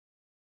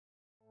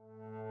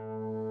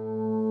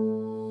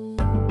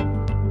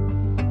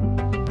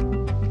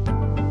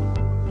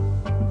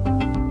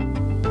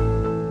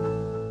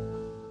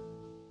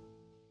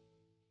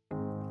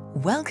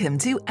Welcome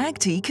to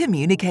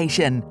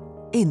ActeeCommunication.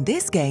 In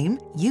this game,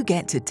 you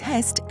get to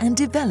test and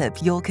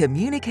develop your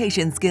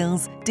communication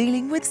skills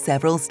dealing with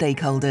several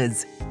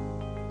stakeholders.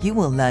 You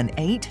will learn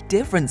 8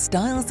 different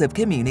styles of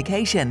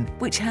communication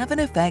which have an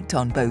effect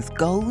on both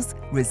goals,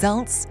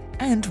 results,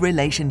 and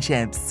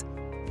relationships.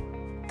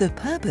 The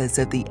purpose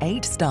of the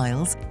 8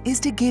 styles is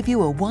to give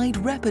you a wide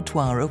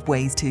repertoire of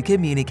ways to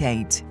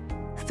communicate.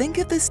 Think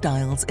of the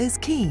styles as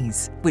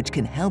keys, which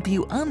can help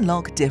you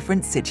unlock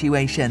different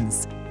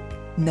situations.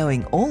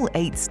 Knowing all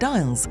 8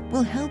 styles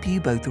will help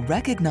you both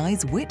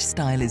recognize which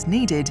style is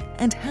needed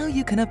and how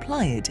you can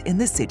apply it in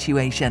the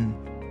situation.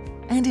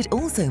 And it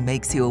also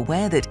makes you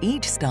aware that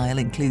each style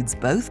includes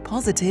both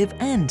positive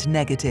and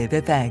negative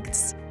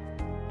effects.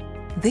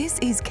 This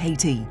is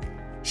Katie.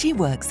 She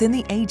works in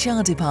the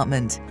HR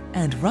department,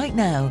 and right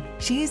now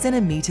she is in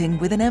a meeting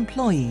with an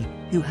employee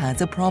who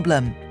has a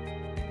problem.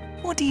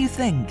 What do you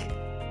think?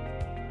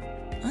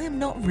 I am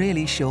not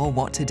really sure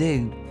what to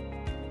do.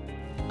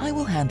 I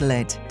will handle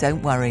it,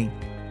 don't worry.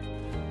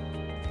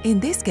 In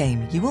this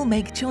game, you will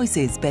make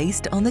choices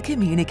based on the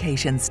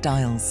communication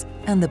styles,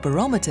 and the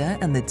barometer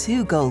and the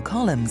 2 goal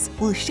columns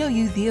will show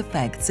you the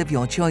effects of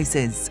your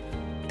choices.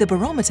 The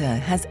barometer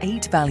has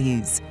 8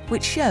 values,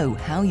 which show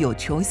how your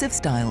choice of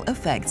style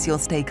affects your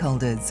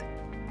stakeholders.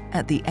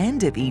 At the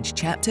end of each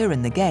chapter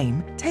in the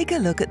game, take a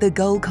look at the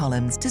goal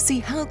columns to see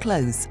how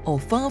close or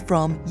far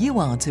from you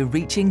are to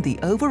reaching the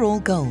overall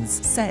goals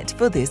set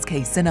for this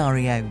case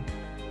scenario.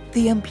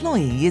 The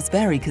employee is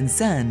very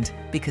concerned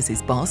because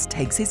his boss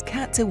takes his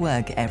cat to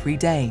work every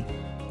day.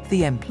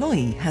 The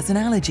employee has an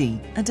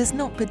allergy and does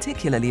not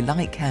particularly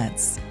like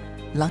cats.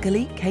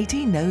 Luckily,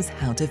 Katie knows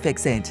how to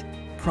fix it.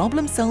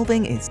 Problem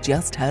solving is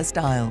just her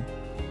style.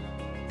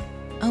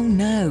 Oh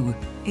no,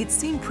 it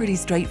seemed pretty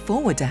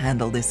straightforward to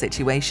handle this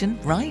situation,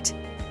 right?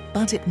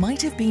 But it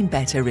might have been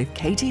better if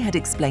Katie had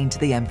explained to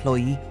the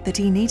employee that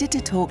he needed to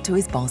talk to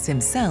his boss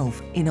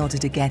himself in order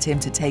to get him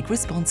to take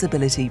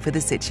responsibility for the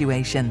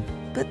situation.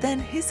 But then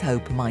his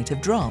hope might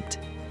have dropped.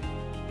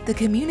 The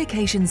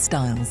communication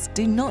styles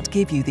do not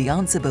give you the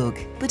answer book,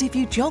 but if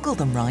you joggle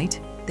them right,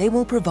 they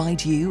will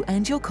provide you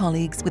and your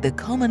colleagues with a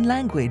common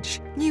language,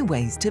 new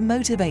ways to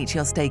motivate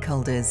your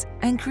stakeholders,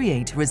 and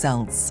create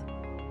results.